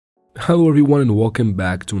Hello everyone and welcome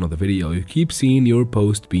back to another video. You keep seeing your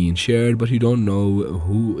post being shared but you don't know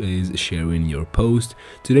who is sharing your post.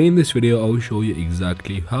 Today in this video I will show you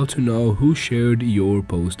exactly how to know who shared your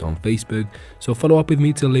post on Facebook. So follow up with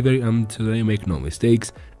me till the very end today, make no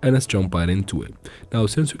mistakes, and let's jump right into it. Now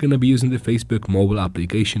since we're going to be using the Facebook mobile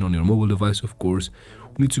application on your mobile device, of course,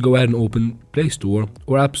 we need to go ahead and open Play Store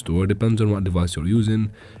or App Store, depends on what device you're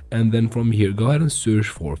using, and then from here go ahead and search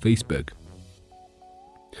for Facebook.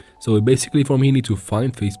 So basically from here you need to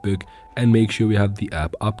find Facebook and make sure you have the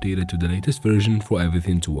app updated to the latest version for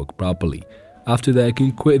everything to work properly. After that you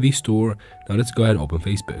can quit the store. Now let's go ahead and open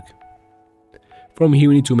Facebook. From here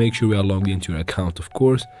we need to make sure we are logged into your account, of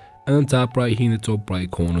course, and then tap right here in the top right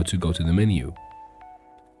corner to go to the menu.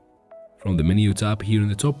 From the menu, tap here in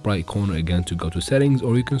the top right corner again to go to settings,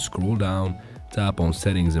 or you can scroll down, tap on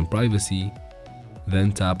settings and privacy,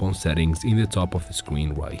 then tap on settings in the top of the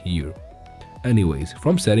screen right here. Anyways,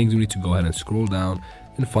 from settings, you need to go ahead and scroll down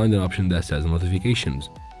and find an option that says notifications.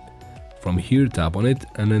 From here, tap on it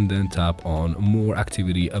and then tap on more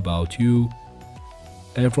activity about you.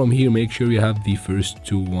 And from here, make sure you have the first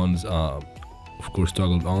two ones, of course,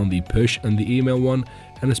 toggled on, the push and the email one,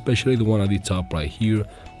 and especially the one at the top right here.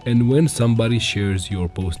 And when somebody shares your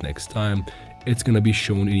post next time, it's gonna be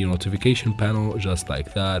shown in your notification panel just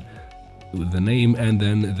like that, with the name and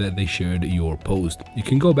then that they shared your post. You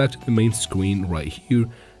can go back to the main screen right here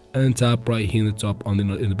and tap right here in the top on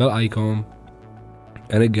the bell icon,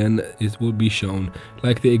 and again it will be shown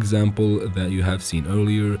like the example that you have seen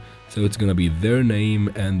earlier. So it's gonna be their name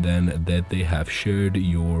and then that they have shared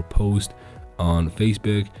your post on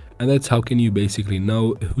Facebook, and that's how can you basically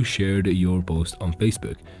know who shared your post on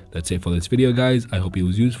Facebook. That's it for this video, guys. I hope it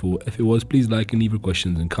was useful. If it was, please like and leave your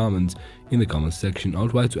questions and comments in the comments section. I'll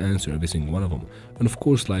try to answer every single one of them. And of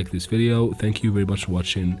course, like this video. Thank you very much for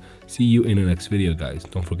watching. See you in the next video, guys.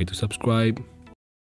 Don't forget to subscribe.